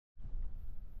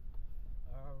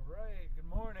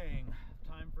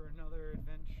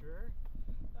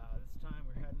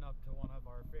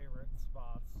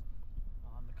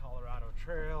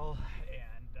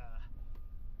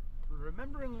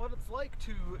remembering what it's like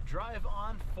to drive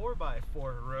on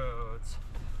 4x4 roads.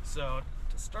 So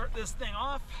to start this thing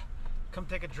off, come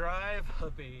take a drive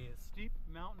up a steep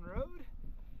mountain road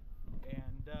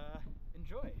and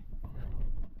enjoy.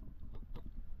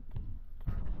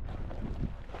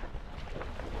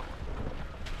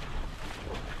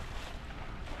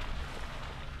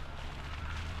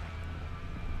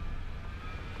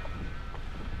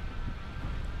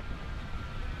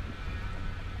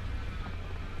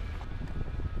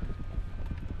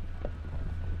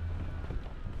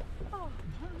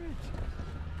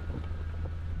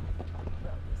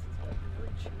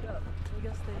 I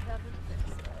guess they haven't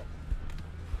fixed that.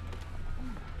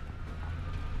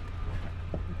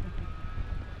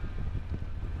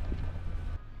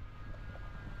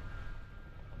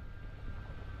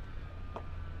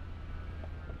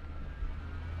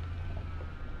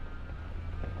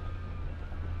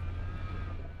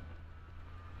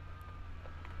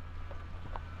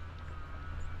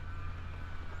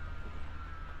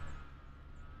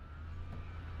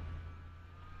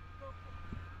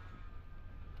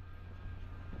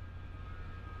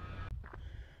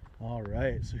 All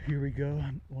right, so here we go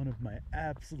on one of my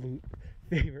absolute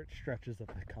favorite stretches of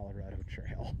the Colorado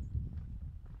Trail.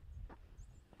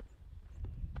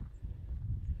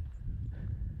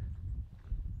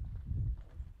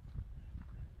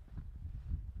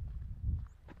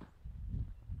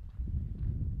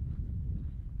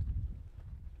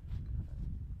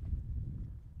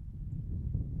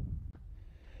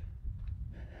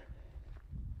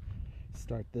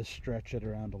 Start this stretch at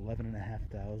around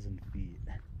 11,500 feet.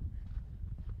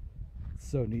 It's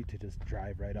so neat to just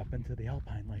drive right up into the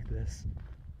Alpine like this.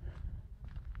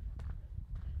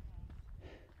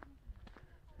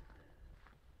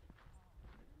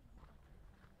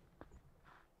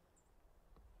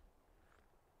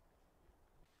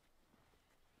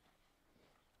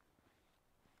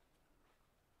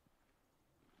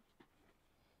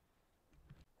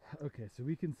 Okay, so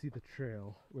we can see the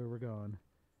trail where we're going.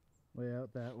 Way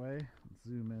out that way. Let's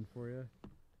zoom in for you.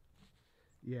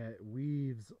 Yeah, it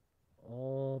weaves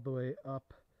all the way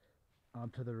up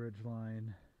onto the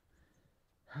ridgeline.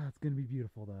 It's gonna be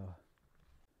beautiful though.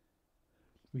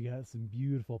 We got some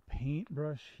beautiful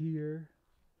paintbrush here.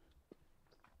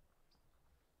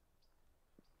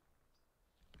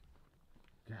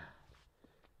 God,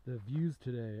 the views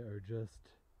today are just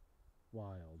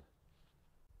wild.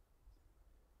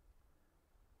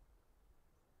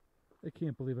 I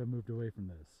can't believe I moved away from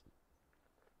this.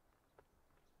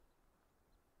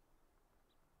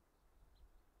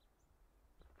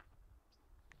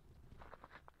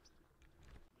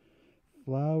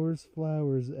 Flowers,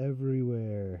 flowers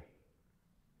everywhere.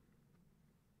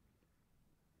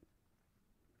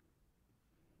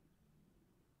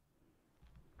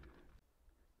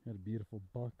 Got a beautiful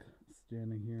buck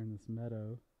standing here in this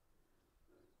meadow.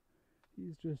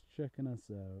 He's just checking us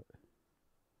out.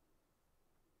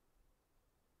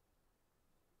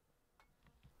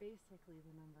 Basically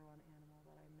the #1 animal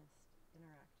that I missed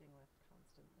interacting with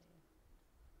constantly.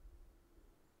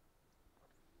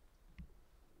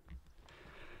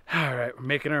 Alright, we're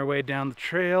making our way down the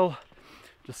trail.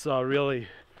 Just saw a really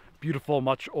beautiful,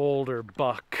 much older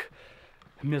buck.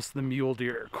 Missed the mule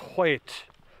deer quite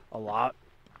a lot.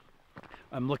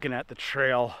 I'm looking at the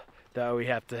trail that we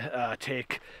have to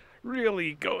take,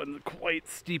 really going quite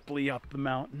steeply up the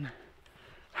mountain.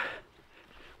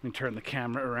 Let me turn the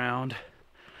camera around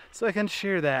so I can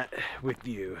share that with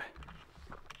you.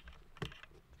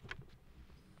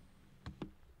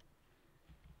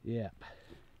 Yep,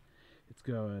 it's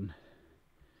going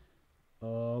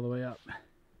all the way up.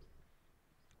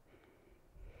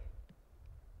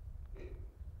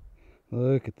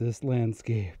 Look at this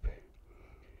landscape.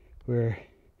 We're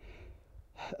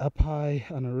up high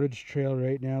on a ridge trail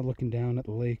right now, looking down at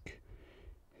the lake.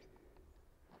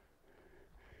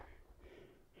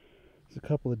 There's a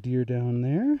couple of deer down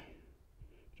there.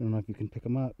 Don't know if you can pick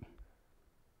them up.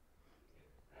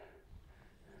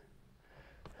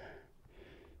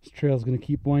 This trail's going to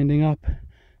keep winding up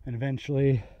and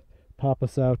eventually pop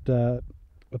us out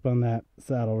up on that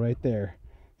saddle right there.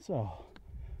 So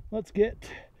let's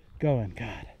get going.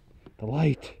 God, the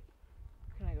light.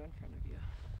 Can I go in front of you?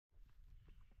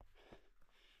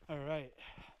 All right,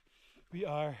 we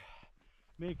are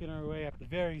making our way up the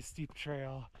very steep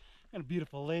trail and a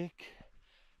beautiful lake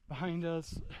behind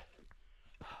us.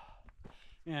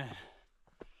 Yeah,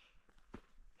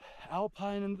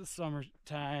 Alpine in the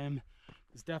summertime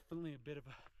is definitely a bit of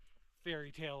a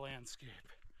fairy tale landscape.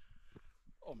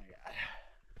 Oh my God.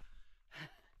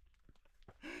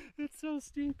 It's so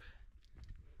steep.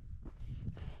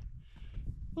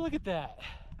 Look at that.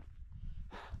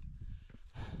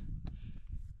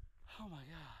 Oh my God.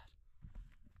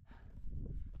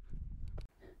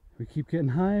 We keep getting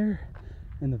higher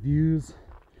and the views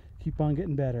keep on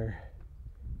getting better.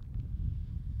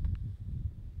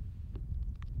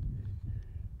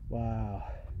 Wow.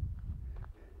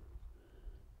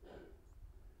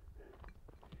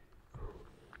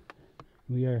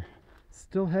 We are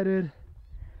still headed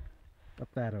up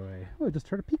that way. Oh, I just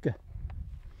heard a pika.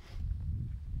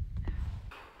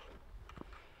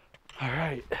 All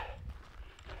right.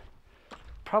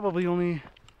 Probably only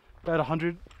about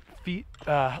 100 feet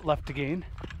left to gain.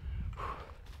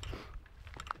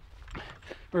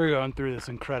 We're going through this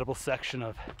incredible section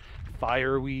of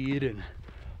fireweed and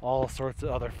all sorts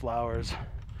of other flowers.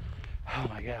 Oh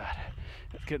my God,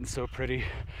 it's getting so pretty.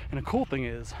 And the cool thing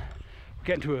is,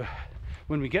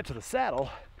 when we get to the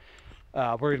saddle,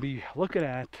 we're gonna be looking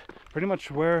at pretty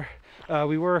much where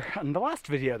we were in the last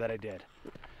video that I did.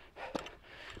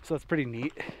 So that's pretty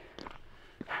neat.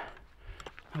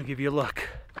 I'll give you a look.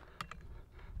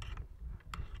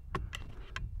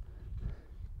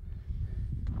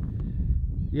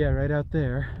 Yeah, right out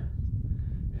there.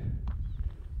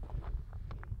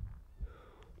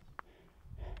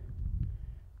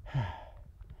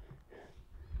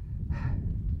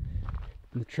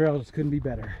 And the trail just couldn't be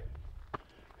better.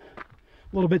 A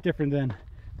little bit different than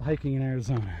the hiking in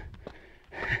Arizona,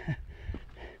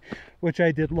 which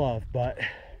I did love, but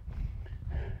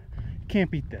you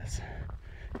can't beat this.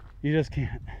 You just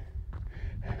can't.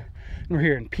 We're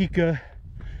here in pika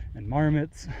and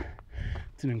marmots.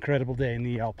 It's an incredible day in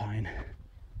the Alpine.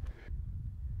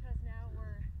 Because now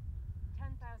we're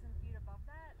 10,000 feet above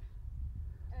that,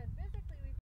 and physically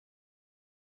we.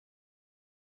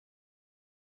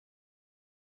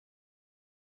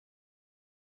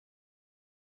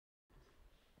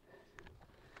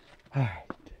 All right,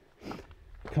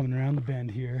 coming around the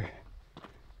bend here.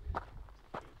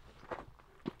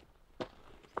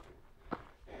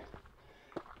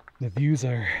 The views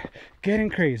are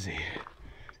getting crazy.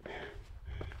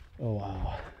 Oh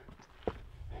wow.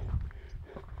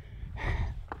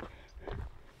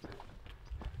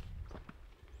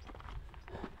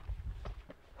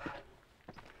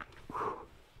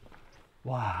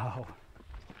 Wow.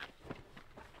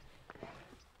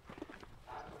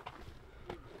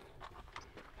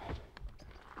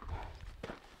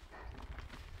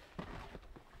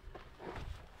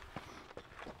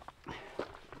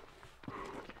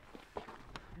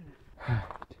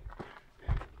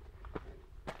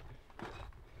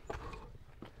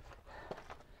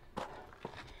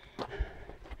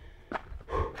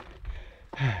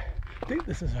 I think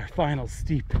this is our final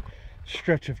steep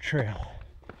stretch of trail.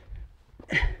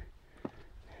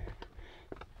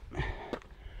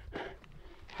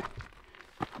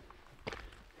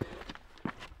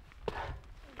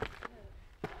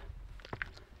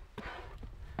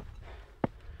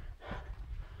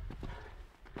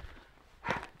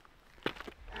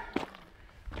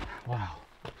 Wow.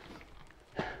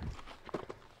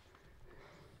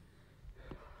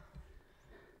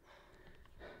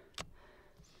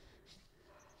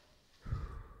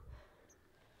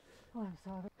 Oh, I'm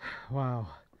sorry. Wow.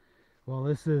 Well,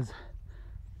 this is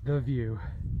the view.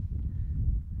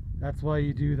 That's why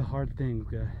you do the hard things,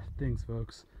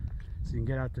 folks. So you can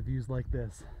get out to views like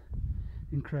this.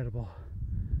 Incredible.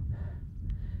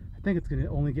 I think it's going to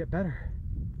only get better.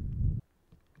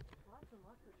 Lots and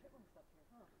lots of chipmunks up here,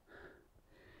 huh?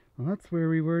 Well, that's where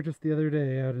we were just the other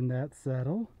day, out in that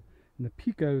saddle. And the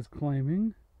peak I was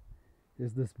climbing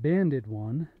is this banded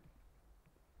one.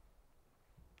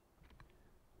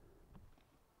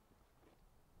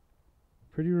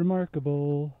 Pretty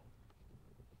remarkable.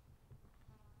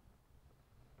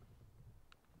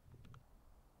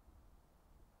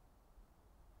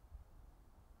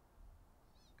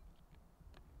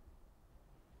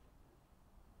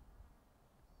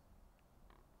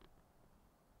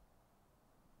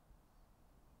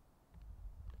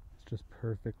 It's just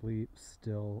perfectly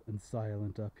still and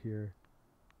silent up here.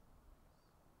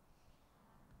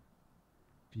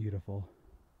 Beautiful.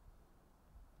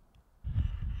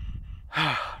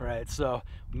 Right, so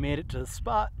we made it to the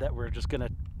spot that we're just gonna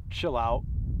chill out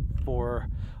for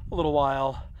a little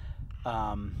while.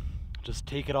 Just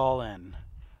take it all in.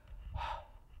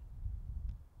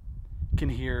 Can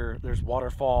hear there's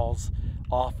waterfalls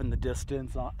off in the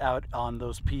distance out on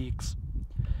those peaks.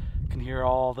 Can hear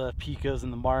all the pikas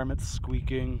and the marmots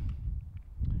squeaking.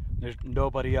 There's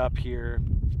nobody up here.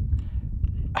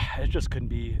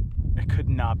 It could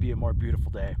not be a more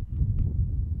beautiful day.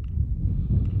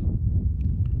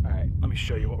 All right, let me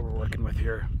show you what we're working with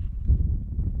here.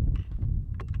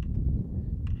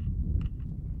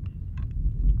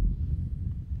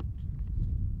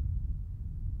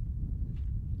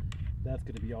 That's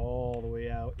going to be all the way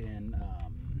out in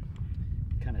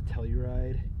kind of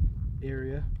Telluride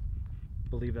area. I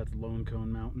believe that's Lone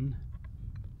Cone Mountain.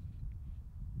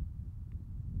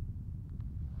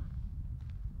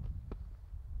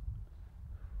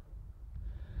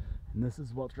 And this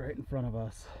is what's right in front of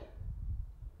us.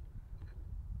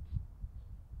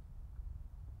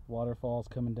 Waterfalls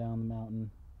coming down the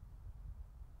mountain.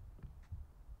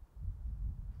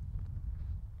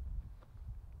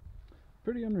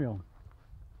 Pretty unreal.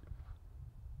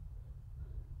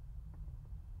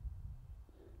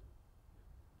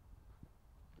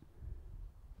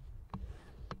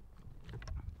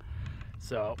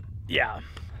 So, yeah,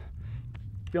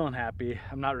 feeling happy.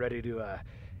 I'm not ready to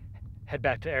head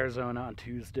back to Arizona on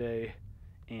Tuesday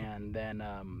and then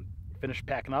finish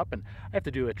packing up. And I have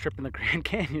to do a trip in the Grand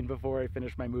Canyon before I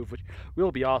finish my move, which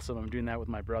will be awesome. I'm doing that with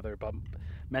my brother, but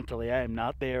mentally I am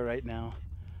not there right now.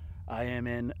 I am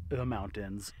in the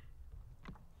mountains.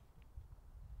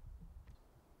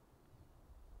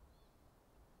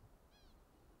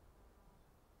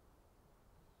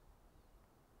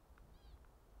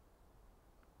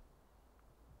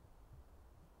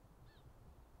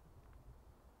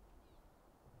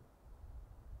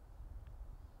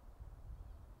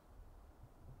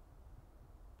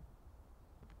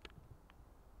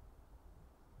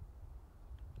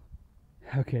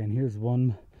 Okay, and here's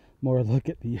one more look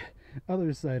at the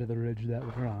other side of the ridge that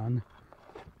we're on,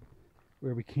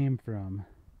 where we came from.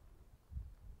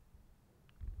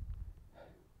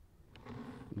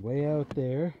 Way out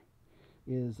there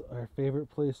is our favorite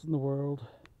place in the world,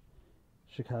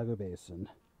 Chicago Basin.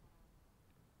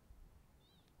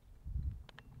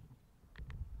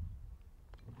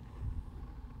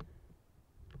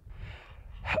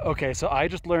 Okay, so I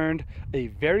just learned a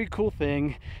very cool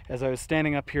thing as I was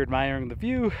standing up here admiring the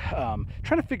view,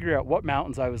 trying to figure out what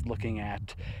mountains I was looking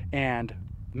at. And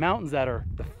mountains that are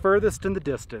the furthest in the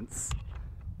distance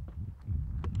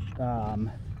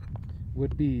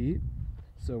would be,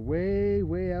 so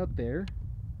way out there,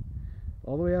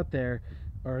 all the way out there,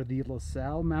 are the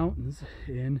Sal Mountains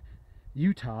in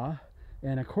Utah.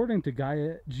 And according to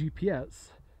Gaia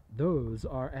GPS, those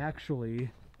are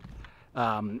actually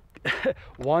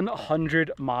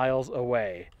 100 miles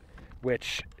away,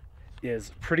 which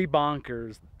is pretty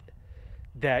bonkers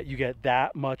that you get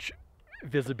that much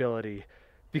visibility,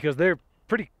 because they're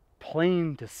pretty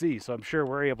plain to see. So I'm sure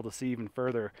we're able to see even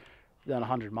further than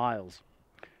 100 miles.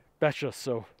 That's just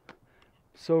so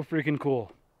freaking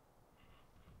cool.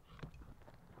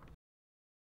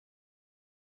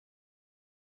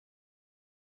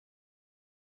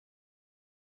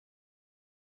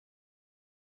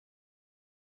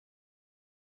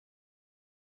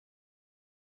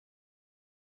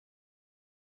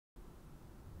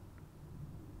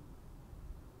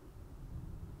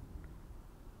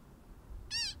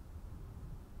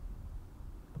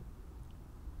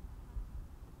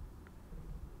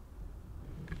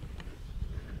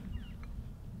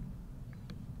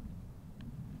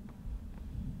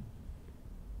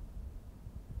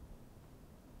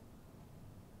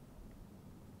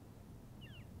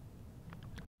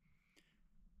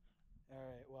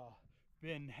 Alright, well,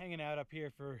 been hanging out up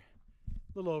here for a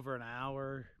little over an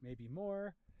hour, maybe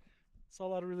more. Saw a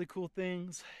lot of really cool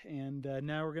things, and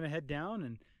now we're gonna head down.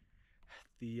 And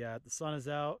the sun is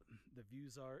out, the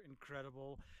views are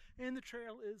incredible, and the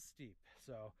trail is steep.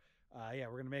 So yeah,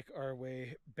 we're gonna make our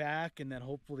way back and then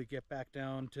hopefully get back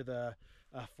down to the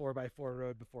 4x4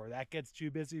 road before that gets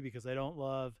too busy, because I don't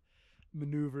love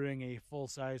maneuvering a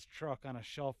full-size truck on a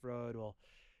shelf road while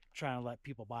trying to let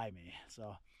people by me.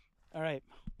 So all right,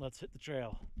 let's hit the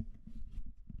trail.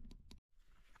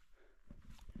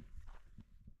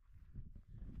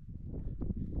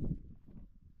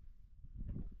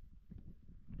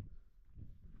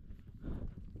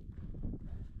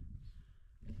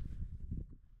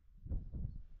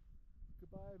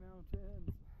 Goodbye,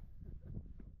 mountains.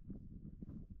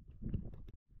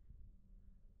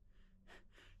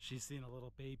 She's seeing a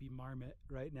little baby marmot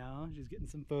right now. She's getting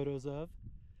some photos of.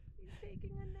 He's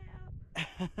taking a nap.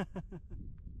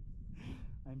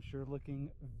 I'm sure looking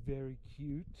very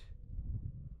cute.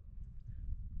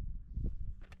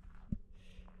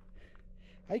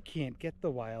 I can't get the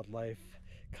wildlife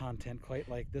content quite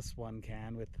like this one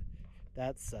can with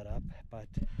that setup, but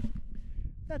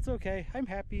that's okay. I'm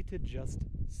happy to just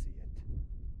see it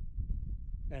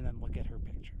and then look at her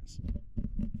pictures.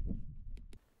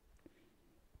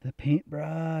 The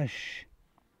paintbrush.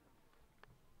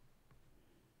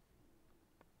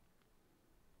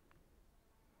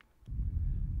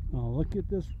 Oh, look at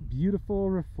this beautiful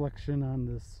reflection on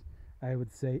this, I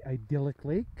would say, idyllic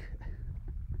lake.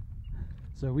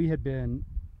 So we had been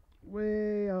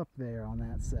way up there on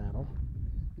that saddle,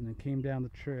 and then came down the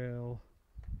trail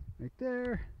right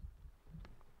there,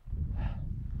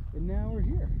 and now we're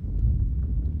here.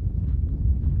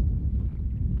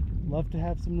 Love to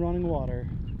have some running water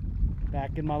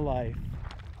back in my life.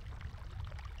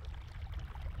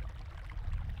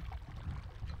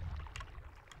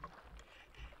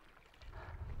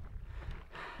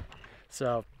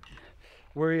 So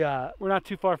we're not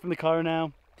too far from the car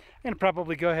now. I'm gonna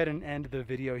probably go ahead and end the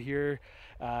video here.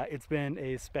 It's been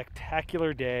a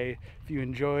spectacular day. If you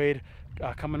enjoyed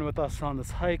coming with us on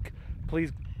this hike,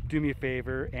 please do me a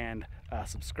favor and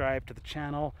subscribe to the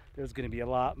channel. There's going to be a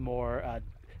lot more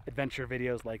adventure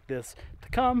videos like this to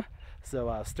come.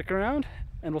 So stick around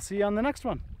and we'll see you on the next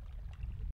one.